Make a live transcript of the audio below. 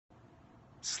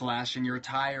slashing your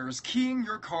tires, keying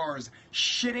your cars,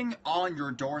 shitting on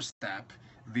your doorstep.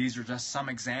 These are just some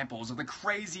examples of the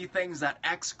crazy things that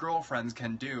ex-girlfriends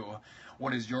can do.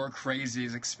 What is your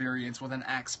craziest experience with an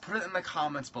ex? Put it in the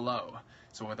comments below.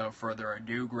 So without further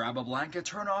ado, grab a blanket,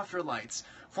 turn off your lights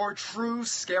for true,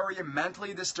 scary,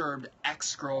 mentally disturbed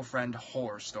ex-girlfriend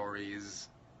horror stories.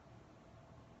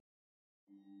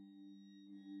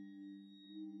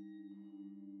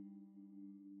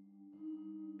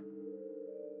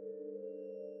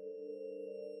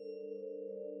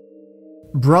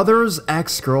 Brother's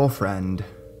ex-girlfriend.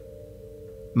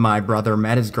 My brother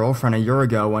met his girlfriend a year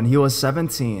ago when he was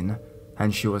 17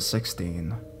 and she was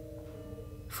 16.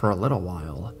 For a little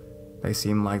while, they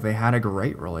seemed like they had a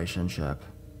great relationship.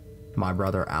 My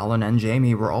brother Alan and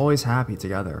Jamie were always happy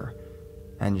together,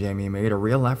 and Jamie made a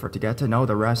real effort to get to know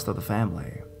the rest of the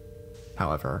family.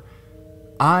 However,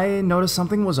 I noticed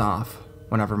something was off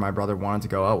whenever my brother wanted to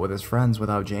go out with his friends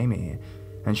without Jamie,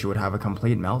 and she would have a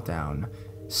complete meltdown,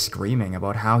 screaming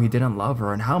about how he didn't love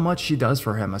her and how much she does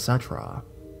for him, etc.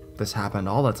 This happened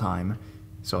all the time,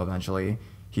 so eventually,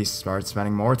 he started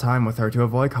spending more time with her to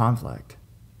avoid conflict.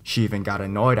 She even got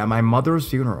annoyed at my mother's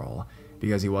funeral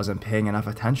because he wasn't paying enough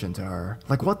attention to her.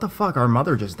 Like, what the fuck, our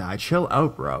mother just died, chill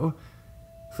out, bro.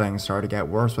 Things started to get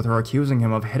worse with her accusing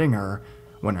him of hitting her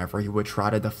whenever he would try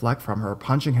to deflect from her,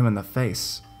 punching him in the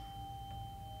face.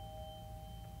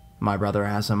 My brother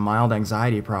has some mild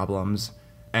anxiety problems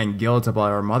and guilt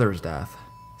about our mother's death,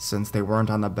 since they weren't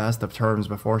on the best of terms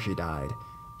before she died.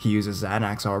 He uses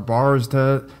Xanax or bars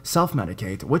to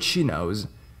self-medicate, which she knows,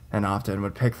 and often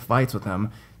would pick fights with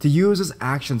him to use his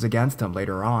actions against him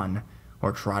later on,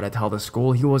 or try to tell the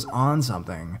school he was on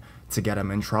something to get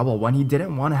him in trouble when he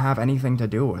didn't want to have anything to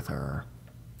do with her.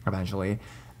 Eventually,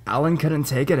 Alan couldn't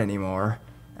take it anymore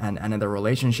and ended the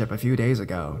relationship a few days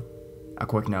ago. A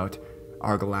quick note,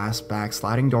 our glass back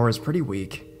sliding door is pretty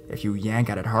weak. If you yank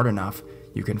at it hard enough,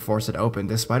 you can force it open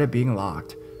despite it being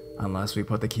locked, unless we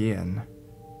put the key in.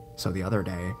 So the other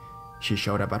day, she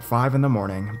showed up at 5 in the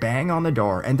morning, banging on the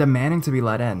door and demanding to be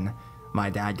let in. My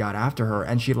dad got after her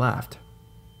and she left.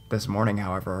 This morning,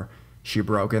 however, she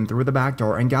broke in through the back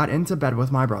door and got into bed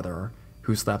with my brother,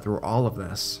 who slept through all of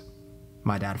this.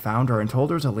 My dad found her and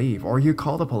told her to leave or he'd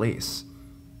call the police.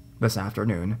 This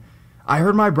afternoon, I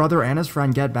heard my brother and his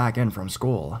friend get back in from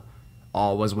school.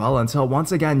 All was well until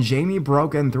once again Jamie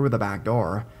broke in through the back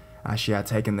door, as she had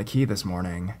taken the key this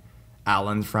morning.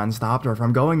 Alan's friend stopped her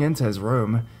from going into his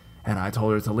room, and I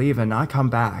told her to leave and not come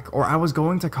back, or I was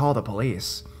going to call the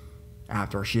police.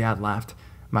 After she had left,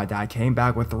 my dad came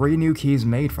back with 3 new keys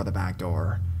made for the back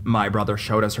door. My brother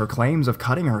showed us her claims of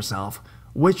cutting herself,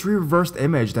 which we reversed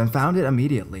imaged and found it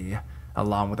immediately,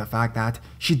 along with the fact that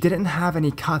she didn't have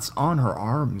any cuts on her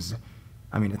arms.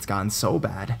 I mean, it's gotten so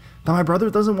bad that my brother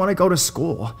doesn't want to go to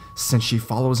school since she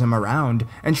follows him around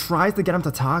and tries to get him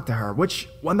to talk to her, which,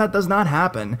 when that does not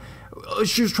happen,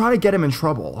 she's trying to get him in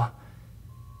trouble.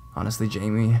 Honestly,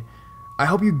 Jamie, I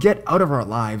hope you get out of our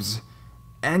lives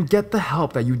and get the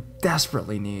help that you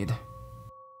desperately need.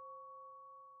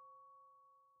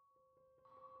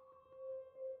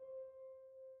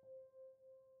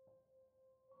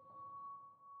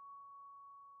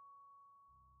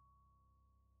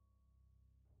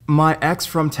 My ex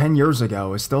from 10 years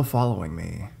ago is still following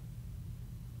me.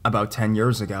 About 10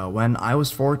 years ago, when I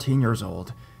was 14 years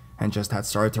old and just had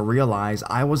started to realize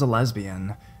I was a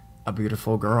lesbian, a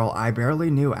beautiful girl I barely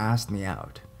knew asked me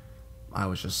out. I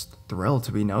was just thrilled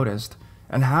to be noticed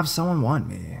and have someone want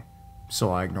me,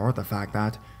 so I ignored the fact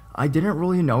that I didn't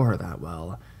really know her that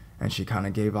well, and she kinda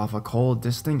gave off a cold,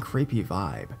 distant, creepy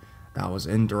vibe that was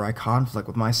in direct conflict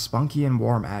with my spunky and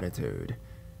warm attitude.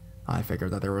 I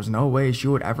figured that there was no way she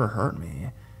would ever hurt me,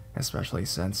 especially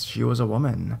since she was a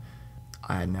woman.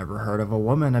 I had never heard of a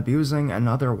woman abusing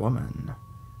another woman.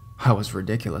 I was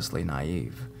ridiculously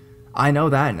naive. I know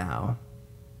that now.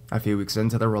 A few weeks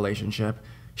into the relationship,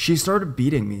 she started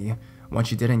beating me when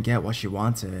she didn't get what she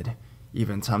wanted,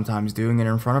 even sometimes doing it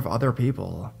in front of other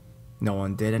people. No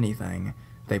one did anything.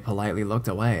 They politely looked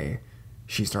away.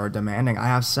 She started demanding I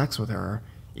have sex with her,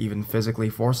 even physically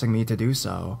forcing me to do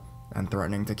so, and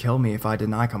threatening to kill me if I did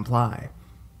not comply.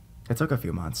 It took a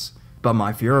few months, but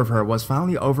my fear of her was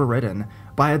finally overridden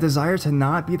by a desire to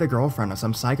not be the girlfriend of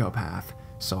some psychopath,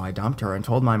 so I dumped her and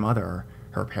told my mother,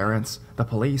 her parents, the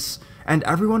police, and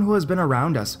everyone who has been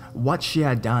around us what she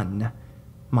had done.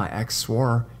 My ex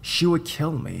swore she would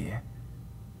kill me.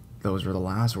 Those were the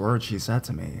last words she said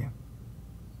to me.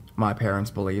 My parents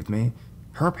believed me,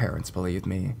 her parents believed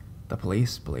me, the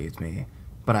police believed me,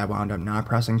 but I wound up not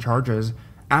pressing charges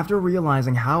after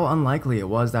realizing how unlikely it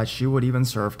was that she would even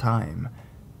serve time.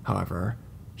 However,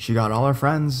 She got all her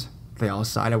friends, they all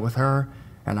sided with her,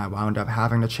 and I wound up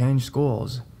having to change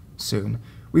schools. Soon,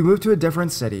 we moved to a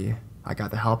different city. I got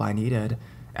the help I needed,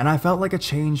 and I felt like a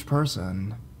changed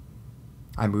person.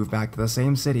 I moved back to the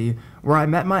same city where I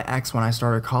met my ex when I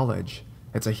started college.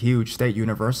 It's a huge state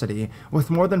university with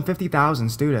more than 50,000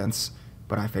 students,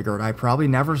 but I figured I'd probably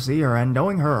never see her, and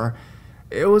knowing her,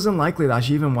 it wasn't likely that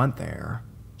she even went there.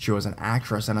 She was an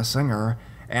actress and a singer,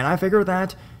 and I figured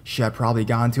that she had probably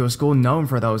gone to a school known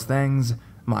for those things.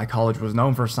 My college was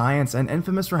known for science and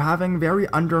infamous for having a very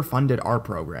underfunded art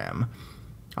program.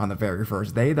 On the very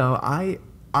first day, though, I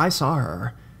saw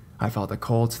her. I felt a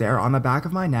cold stare on the back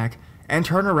of my neck and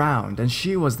turned around, and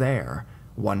she was there,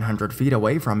 100 feet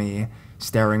away from me,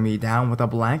 staring me down with a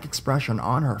blank expression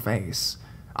on her face.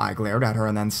 I glared at her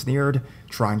and then sneered,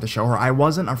 trying to show her I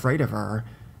wasn't afraid of her,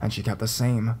 and she kept the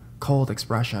same cold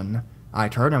expression. I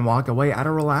turned and walked away at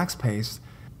a relaxed pace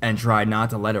and tried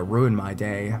not to let it ruin my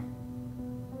day.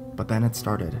 But then it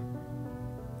started.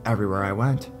 Everywhere I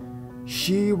went,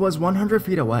 she was 100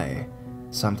 feet away.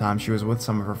 Sometimes she was with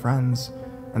some of her friends,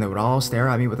 and they would all stare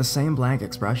at me with the same blank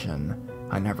expression.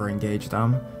 I never engaged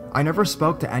them. I never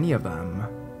spoke to any of them.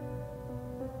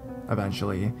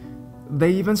 Eventually, they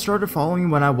even started following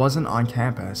me when I wasn't on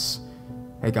campus.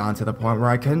 It got to the point where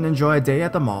I couldn't enjoy a day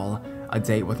at the mall, a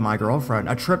date with my girlfriend,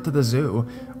 a trip to the zoo,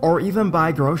 or even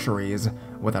buy groceries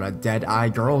without a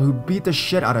dead-eyed girl who beat the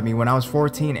shit out of me when I was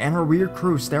 14 and her weird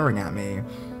crew staring at me.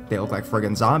 They look like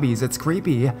friggin' zombies, it's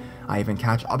creepy. I even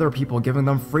catch other people giving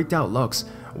them freaked out looks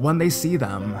when they see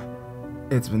them.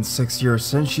 It's been 6 years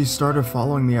since she started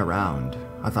following me around.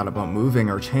 I thought about moving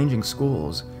or changing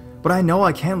schools, but I know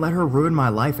I can't let her ruin my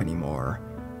life anymore.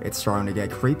 It's starting to get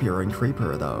creepier and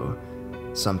creepier though.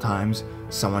 Sometimes,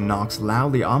 someone knocks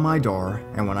loudly on my door,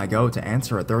 and when I go to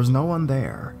answer it, there's no one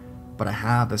there. But I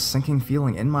have this sinking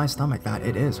feeling in my stomach that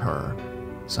it is her.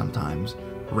 Sometimes,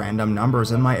 random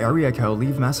numbers in my area code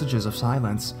leave messages of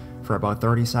silence for about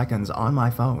 30 seconds on my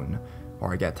phone,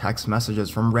 or I get text messages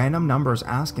from random numbers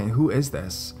asking who is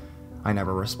this. I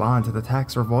never respond to the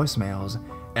texts or voicemails,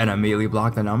 and immediately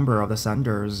block the number of the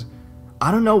senders. I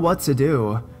don't know what to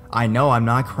do. I know I'm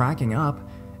not cracking up.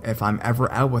 If I'm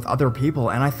ever out with other people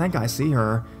and I think I see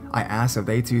her, I ask if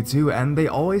they do too, and they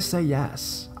always say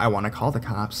yes. I want to call the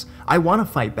cops. I want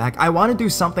to fight back. I want to do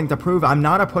something to prove I'm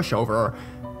not a pushover.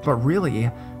 But really,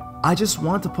 I just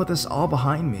want to put this all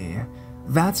behind me.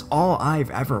 That's all I've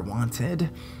ever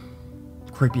wanted.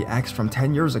 Creepy ex from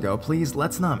 10 years ago, please,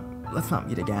 let's not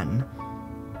meet again.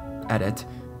 Edit.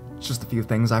 Just a few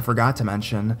things I forgot to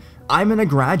mention. I'm in a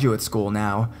graduate school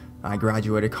now. I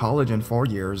graduated college in 4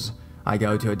 years. I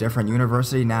go to a different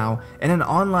university now in an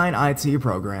online IT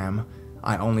program.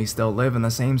 I only still live in the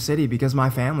same city because my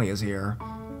family is here.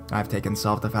 I've taken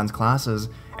self-defense classes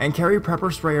and carry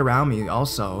pepper spray around me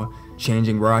also.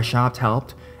 Changing where I shopped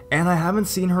helped, and I haven't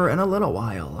seen her in a little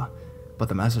while. But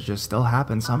the messages still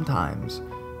happen sometimes.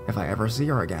 If I ever see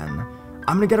her again,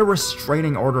 I'm gonna get a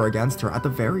restraining order against her at the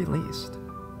very least.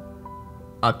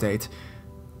 Update.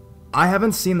 I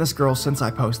haven't seen this girl since I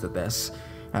posted this,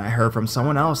 and I heard from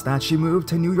someone else that she moved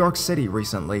to New York City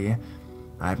recently.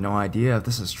 I have no idea if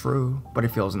this is true, but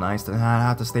it feels nice to not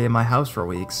have to stay in my house for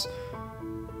weeks.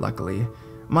 Luckily,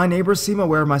 my neighbors seem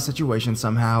aware of my situation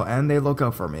somehow, and they look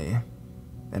out for me.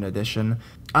 In addition,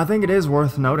 I think it is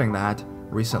worth noting that,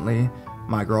 recently,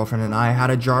 my girlfriend and I had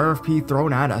a jar of pee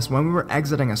thrown at us when we were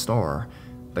exiting a store.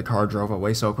 The car drove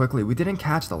away so quickly we didn't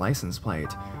catch the license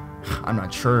plate. I'm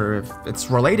not sure if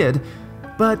it's related,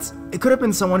 but it could have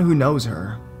been someone who knows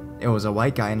her. It was a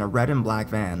white guy in a red and black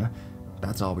van.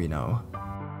 That's all we know.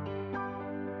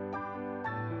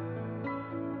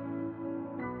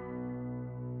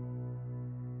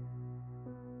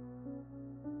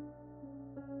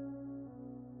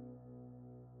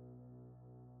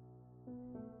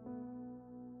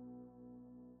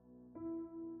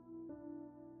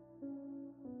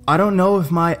 I don't know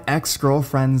if my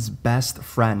ex-girlfriend's best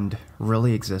friend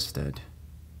really existed.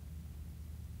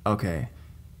 Okay,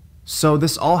 so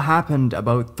this all happened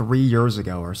about 3 years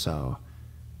ago or so.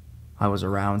 I was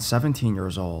around 17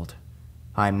 years old.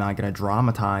 I'm not gonna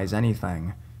dramatize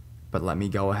anything, but let me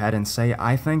go ahead and say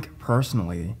I think,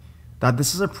 personally, that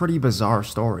this is a pretty bizarre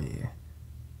story.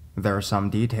 There are some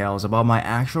details about my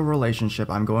actual relationship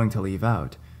I'm going to leave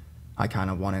out. I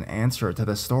kinda want an answer to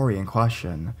the story in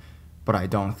question, but I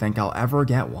don't think I'll ever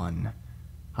get one.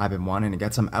 I've been wanting to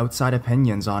get some outside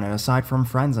opinions on it aside from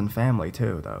friends and family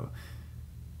too, though.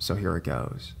 So here it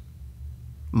goes.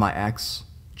 My ex,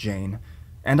 Jane,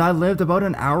 and I lived about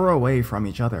an hour away from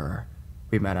each other.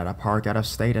 We met at a park out of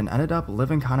state and ended up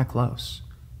living kinda close.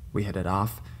 We hit it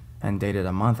off and dated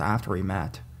a month after we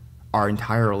met. Our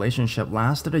entire relationship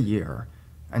lasted a year,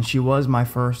 and she was my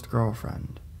first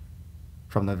girlfriend.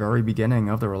 From the very beginning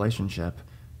of the relationship,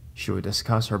 she would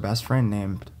discuss her best friend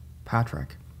named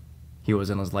Patrick. He was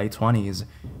in his late 20s.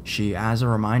 She, as a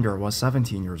reminder, was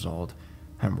 17 years old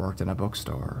and worked in a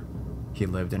bookstore. He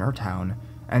lived in her town,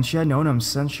 and she had known him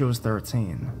since she was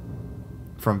 13.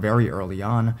 From very early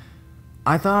on,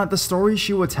 I thought the stories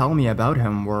she would tell me about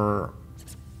him were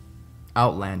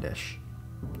outlandish.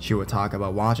 She would talk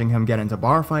about watching him get into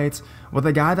bar fights with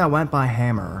a guy that went by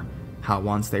Hammer, how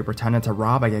once they pretended to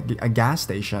rob a gas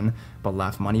station but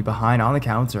left money behind on the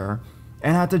counter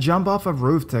and had to jump off a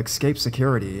roof to escape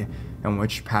security, in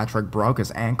which Patrick broke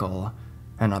his ankle.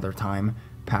 Another time,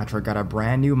 Patrick got a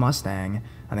brand new Mustang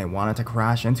and they wanted to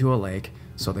crash into a lake,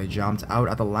 so they jumped out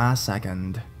at the last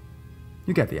second.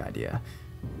 You get the idea.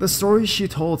 The stories she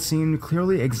told seemed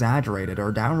clearly exaggerated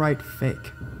or downright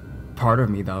fake. Part of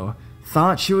me, though,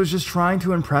 thought she was just trying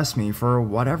to impress me for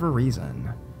whatever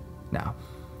reason. Now,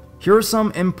 here are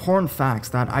some important facts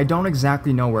that I don't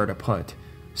exactly know where to put,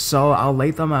 so I'll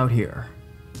lay them out here.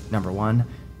 Number 1,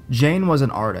 Jane was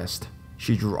an artist.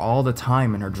 She drew all the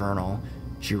time in her journal.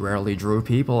 She rarely drew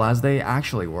people as they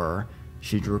actually were.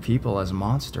 She drew people as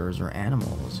monsters or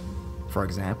animals. For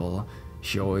example,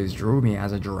 she always drew me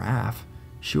as a giraffe.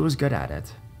 She was good at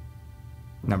it.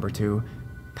 Number 2,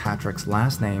 Patrick's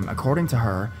last name, according to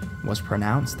her, was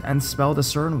pronounced and spelled a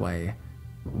certain way.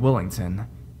 Willington.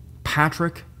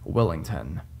 Patrick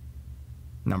Willington.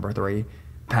 Number 3,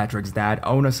 Patrick's dad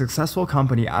owned a successful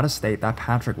company out of state that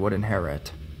Patrick would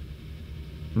inherit.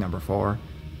 Number 4,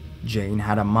 Jane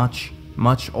had a much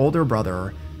older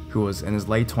brother who was in his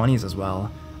late 20s as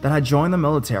well, that had joined the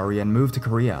military and moved to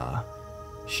Korea.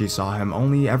 She saw him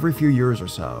only every few years or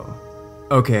so.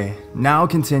 Okay, now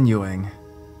continuing.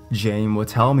 Jane would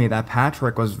tell me that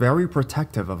Patrick was very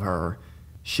protective of her.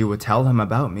 She would tell him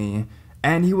about me,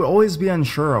 and he would always be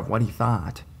unsure of what he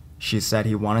thought. She said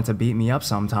he wanted to beat me up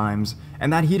sometimes,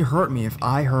 and that he'd hurt me if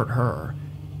I hurt her.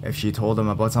 If she told him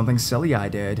about something silly I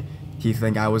did, he'd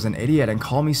think I was an idiot and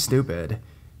call me stupid.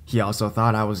 He also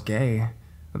thought I was gay.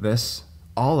 This,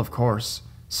 all of course,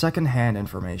 second-hand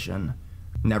information.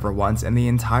 Never once in the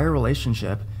entire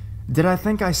relationship did I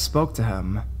think I spoke to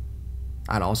him.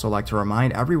 I'd also like to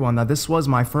remind everyone that this was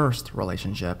my first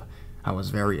relationship. I was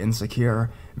very insecure,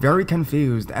 very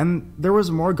confused, and there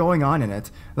was more going on in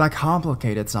it that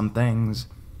complicated some things.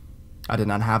 I did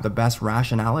not have the best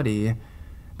rationality.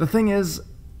 The thing is,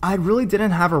 I really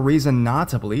didn't have a reason not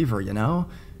to believe her, you know?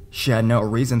 She had no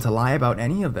reason to lie about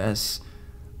any of this,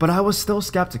 but I was still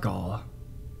skeptical.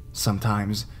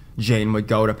 Sometimes, Jane would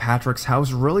go to Patrick's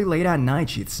house really late at night,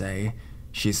 she'd say.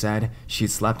 She said she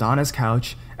slept on his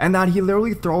couch and that he'd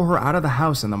literally throw her out of the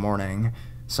house in the morning.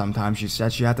 Sometimes she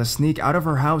said she had to sneak out of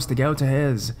her house to go to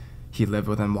his. He lived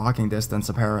within walking distance,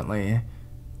 apparently.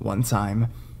 One time,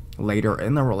 later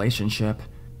in the relationship,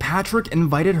 Patrick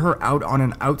invited her out on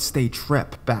an outstate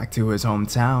trip back to his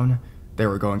hometown. They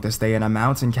were going to stay in a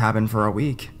mountain cabin for a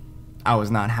week. I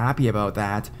was not happy about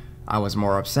that. I was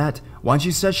more upset when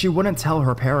she said she wouldn't tell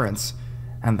her parents,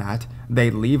 and that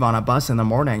they'd leave on a bus in the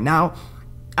morning. Now,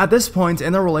 at this point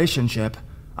in the relationship,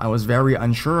 I was very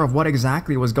unsure of what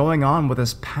exactly was going on with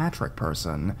this Patrick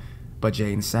person, but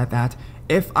Jane said that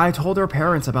if I told her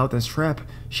parents about this trip,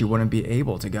 she wouldn't be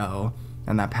able to go,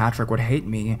 and that Patrick would hate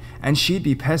me, and she'd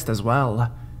be pissed as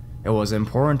well. It was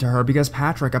important to her because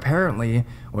Patrick apparently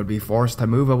would be forced to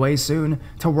move away soon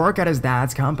to work at his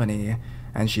dad's company,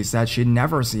 and she said she'd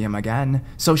never see him again,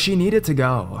 so she needed to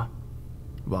go.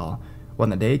 Well, when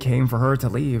the day came for her to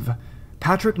leave,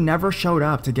 Patrick never showed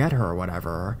up to get her or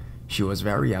whatever. She was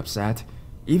very upset,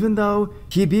 even though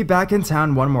he'd be back in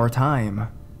town one more time.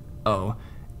 Oh,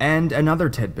 and another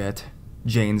tidbit.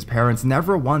 Jane's parents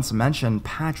never once mentioned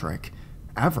Patrick,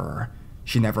 ever.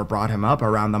 She never brought him up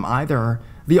around them either.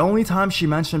 The only time she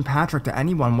mentioned Patrick to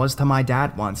anyone was to my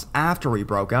dad once, after we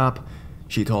broke up.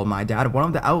 She told my dad one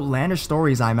of the outlandish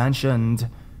stories I mentioned.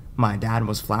 My dad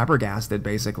was flabbergasted,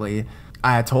 basically.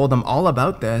 I had told him all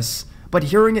about this, but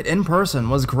hearing it in person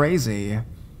was crazy.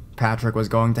 Patrick was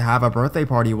going to have a birthday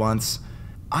party once.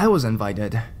 I was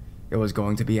invited. It was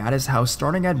going to be at his house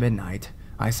starting at midnight.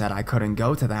 I said I couldn't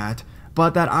go to that,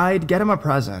 but that I'd get him a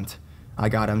present. I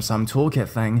got him some toolkit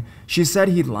thing she said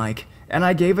he'd like, and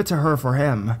I gave it to her for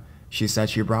him. She said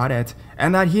she brought it,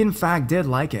 and that he in fact did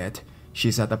like it.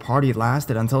 She said the party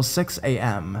lasted until 6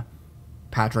 a.m.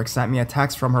 Patrick sent me a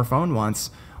text from her phone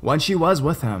once, when she was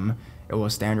with him. It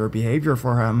was standard behavior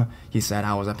for him. He said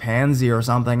I was a pansy or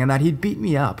something and that he'd beat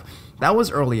me up. That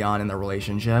was early on in the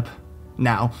relationship.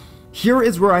 Now, here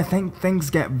is where I think things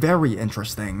get very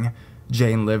interesting.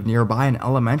 Jane lived nearby an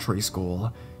elementary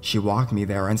school. She walked me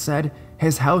there and said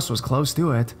his house was close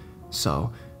to it.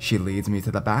 So she leads me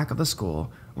to the back of the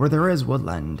school where there is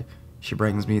woodland. She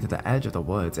brings me to the edge of the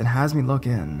woods and has me look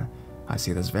in. I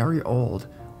see this very old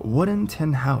wooden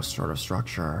tin house sort of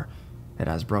structure. It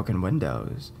has broken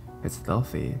windows. It's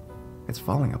filthy. It's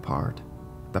falling apart.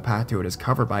 The path to it is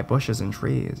covered by bushes and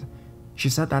trees. She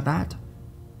said that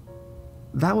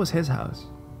was his house.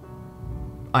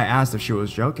 I asked if she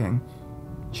was joking.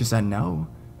 She said no,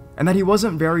 and that he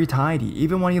wasn't very tidy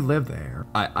even when he lived there.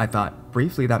 I thought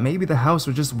briefly that maybe the house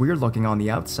was just weird looking on the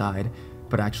outside,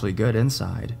 but actually good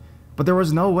inside. But there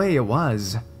was no way it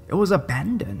was. It was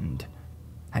abandoned.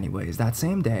 Anyways, that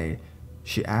same day,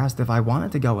 she asked if I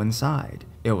wanted to go inside.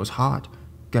 It was hot,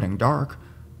 getting dark.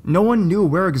 No one knew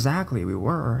where exactly we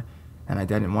were, and I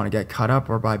didn't want to get cut up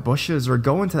or by bushes or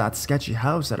go into that sketchy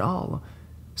house at all.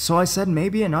 So I said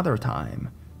maybe another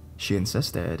time. She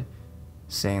insisted,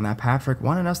 saying that Patrick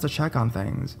wanted us to check on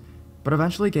things, but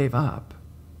eventually gave up.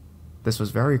 This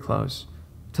was very close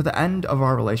to the end of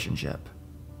our relationship.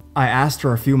 I asked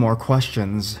her a few more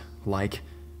questions, like,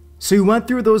 so you went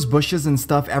through those bushes and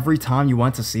stuff every time you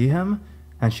went to see him?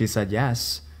 And she said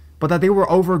yes, but that they were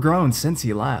overgrown since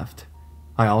he left.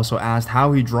 I also asked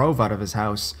how he drove out of his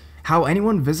house, how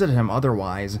anyone visited him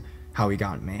otherwise, how he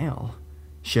got mail.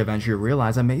 She eventually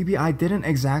realized that maybe I didn't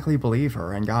exactly believe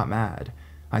her and got mad.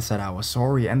 I said I was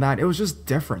sorry and that it was just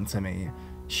different to me.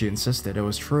 She insisted it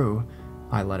was true.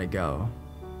 I let it go.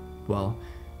 Well,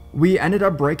 we ended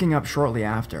up breaking up shortly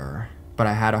after, but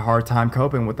I had a hard time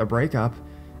coping with the breakup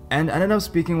and ended up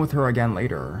speaking with her again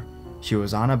later. She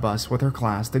was on a bus with her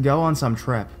class to go on some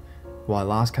trip, well, I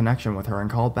lost connection with her and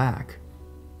called back.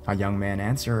 A young man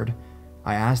answered.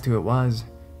 I asked who it was.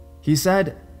 He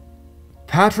said,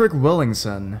 Patrick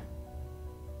Willingson.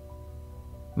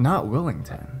 Not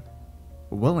Willington.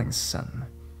 Willingson.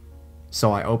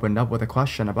 So I opened up with a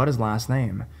question about his last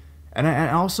name, and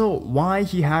also why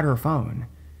he had her phone.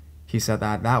 He said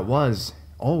that was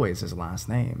always his last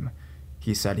name.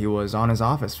 He said he was on his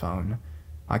office phone.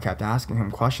 I kept asking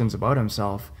him questions about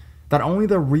himself that only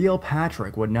the real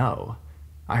Patrick would know.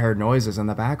 I heard noises in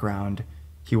the background.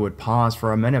 He would pause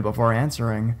for a minute before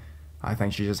answering. I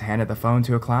think she just handed the phone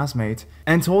to a classmate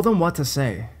and told him what to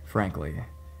say, frankly.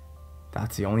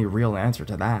 That's the only real answer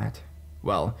to that.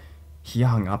 Well, he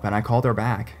hung up and I called her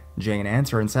back. Jane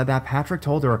answered and said that Patrick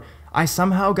told her I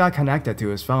somehow got connected to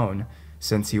his phone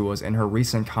since he was in her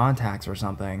recent contacts or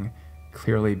something.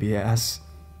 Clearly BS.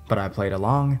 But I played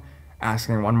along,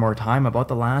 asking one more time about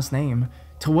the last name,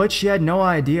 to which she had no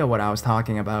idea what I was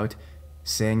talking about,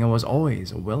 saying it was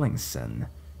always Willingson,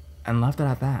 and left it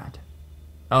at that.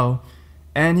 Oh,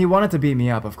 and he wanted to beat me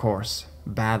up, of course,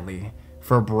 badly,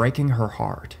 for breaking her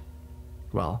heart.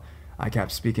 Well, I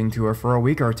kept speaking to her for a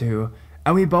week or two,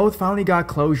 and we both finally got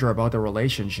closure about the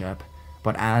relationship,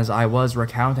 but as I was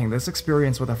recounting this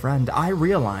experience with a friend, I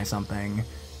realized something.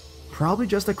 Probably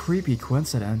just a creepy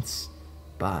coincidence,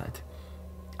 but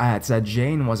I had said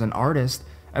Jane was an artist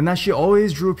and that she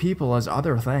always drew people as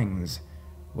other things.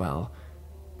 Well,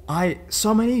 I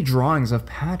saw many drawings of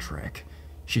Patrick.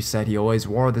 She said he always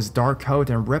wore this dark coat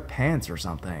and ripped pants or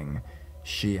something.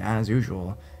 She, as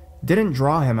usual, didn't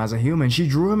draw him as a human, she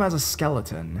drew him as a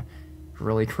skeleton.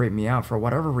 Really creeped me out for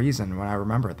whatever reason when I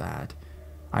remembered that.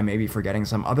 I may be forgetting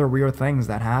some other weird things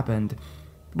that happened,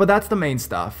 but that's the main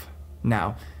stuff.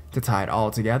 Now, to tie it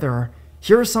all together,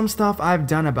 here's some stuff I've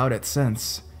done about it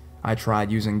since. I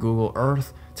tried using Google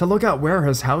Earth to look at where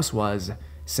his house was,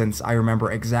 since I remember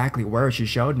exactly where she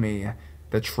showed me.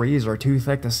 The trees are too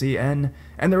thick to see in,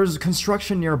 and there is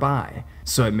construction nearby,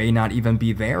 so it may not even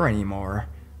be there anymore.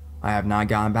 I have not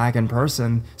gone back in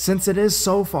person, since it is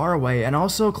so far away and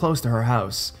also close to her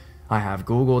house. I have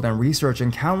Googled and researched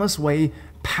in countless ways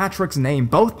Patrick's name,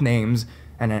 both names,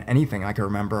 and anything I can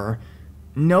remember.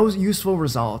 No useful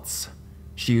results.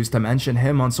 She used to mention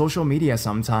him on social media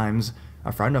sometimes.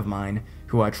 A friend of mine,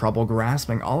 who had trouble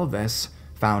grasping all of this,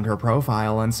 found her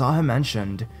profile and saw him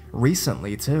mentioned,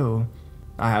 recently too.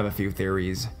 I have a few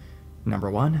theories.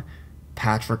 Number one,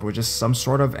 Patrick was just some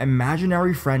sort of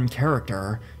imaginary friend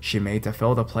character she made to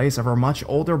fill the place of her much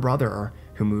older brother,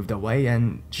 who moved away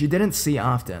and she didn't see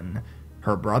often.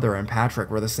 Her brother and Patrick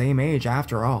were the same age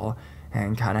after all,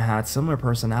 and kinda had similar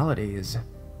personalities.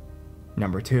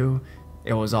 Number two,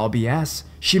 it was all BS.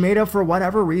 She made up for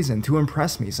whatever reason to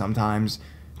impress me sometimes,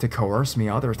 to coerce me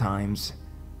other times.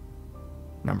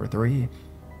 Number three,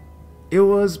 it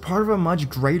was part of a much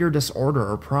greater disorder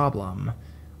or problem,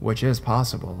 which is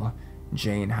possible.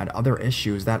 Jane had other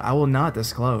issues that I will not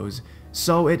disclose,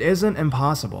 so it isn't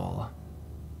impossible.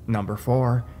 Number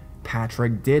four,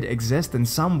 Patrick did exist in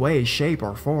some way, shape,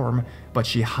 or form, but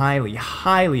she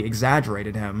highly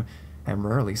exaggerated him and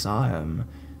rarely saw him,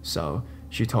 so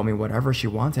she told me whatever she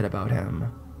wanted about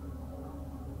him.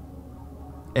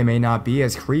 It may not be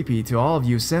as creepy to all of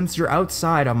you since you're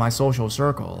outside of my social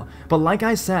circle, but like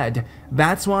I said,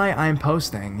 that's why I'm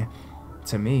posting.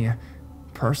 To me,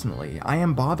 personally, I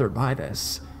am bothered by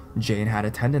this. Jane had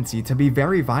a tendency to be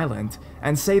very violent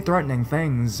and say threatening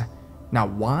things. Now,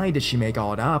 why did she make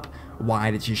all it up?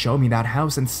 Why did she show me that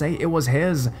house and say it was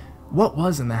his? What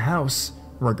was in the house?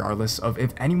 Regardless of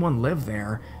if anyone lived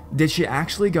there, did she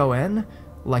actually go in,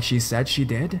 like she said she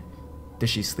did? Did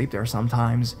she sleep there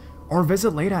sometimes, or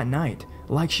visit late at night,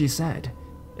 like she said?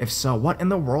 If so, what in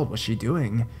the world was she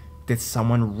doing? Did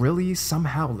someone really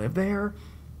somehow live there?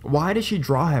 Why did she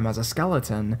draw him as a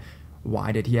skeleton?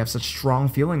 Why did he have such strong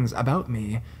feelings about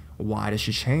me? Why did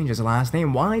she change his last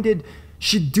name? Why did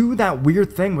she do that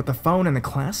weird thing with the phone and the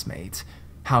classmate?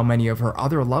 How many of her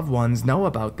other loved ones know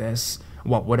about this?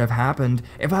 What would have happened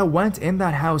if I went in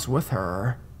that house with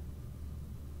her?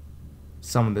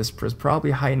 Some of this is probably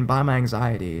heightened by my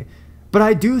anxiety, but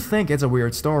I do think it's a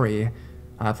weird story.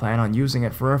 I plan on using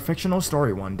it for a fictional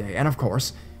story one day, and of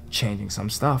course, changing some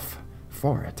stuff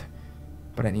for it.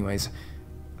 But anyways,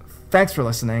 thanks for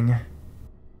listening.